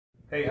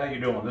Hey, how you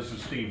doing? This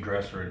is Steve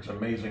Dresser. It's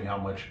amazing how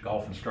much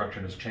golf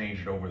instruction has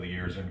changed over the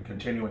years and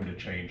continuing to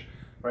change.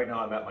 Right now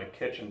I'm at my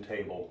kitchen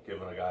table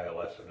giving a guy a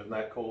lesson. Isn't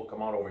that cool?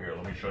 Come on over here.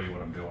 Let me show you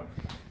what I'm doing.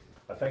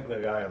 I think the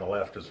guy on the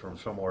left is from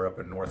somewhere up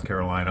in North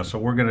Carolina. So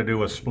we're going to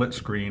do a split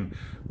screen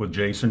with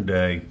Jason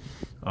Day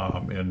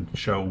and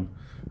show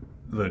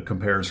the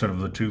comparison of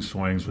the two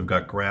swings. We've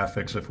got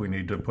graphics if we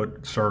need to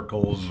put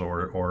circles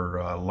or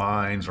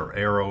lines or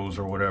arrows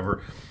or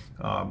whatever.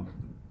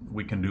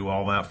 We can do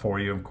all that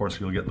for you. Of course,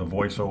 you'll get the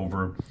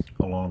voiceover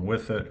along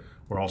with it.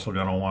 We're also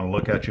going to want to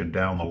look at you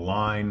down the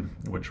line,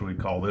 which we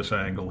call this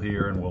angle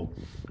here, and we'll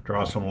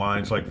draw some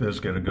lines like this,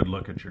 get a good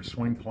look at your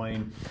swing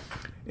plane.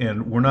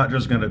 And we're not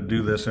just going to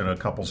do this in a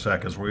couple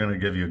seconds. We're going to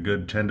give you a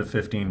good 10 to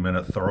 15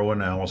 minute thorough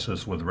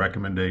analysis with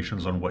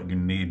recommendations on what you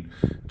need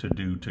to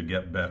do to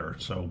get better.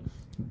 So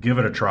give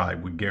it a try.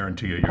 We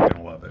guarantee you, you're going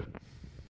to love it.